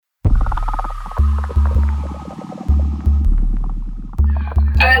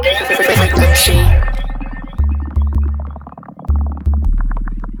energy.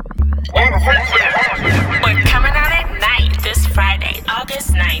 We're coming out at night this Friday,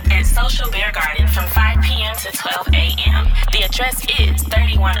 August 9th at Social Beer Garden from 5 p.m. to 12 a.m. The address is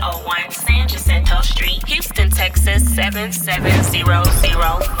 3101 San Jacinto Street, Houston, Texas 77004.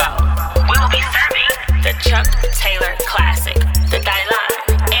 We will be serving the Chuck Taylor Classic, the Dailan,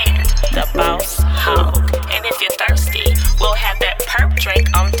 and the Boss Hog. And if you're thirsty, we'll have that perp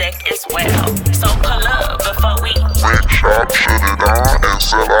drink on deck as well. So pull up before we red shot, shut it on and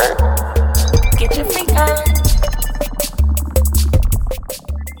set off.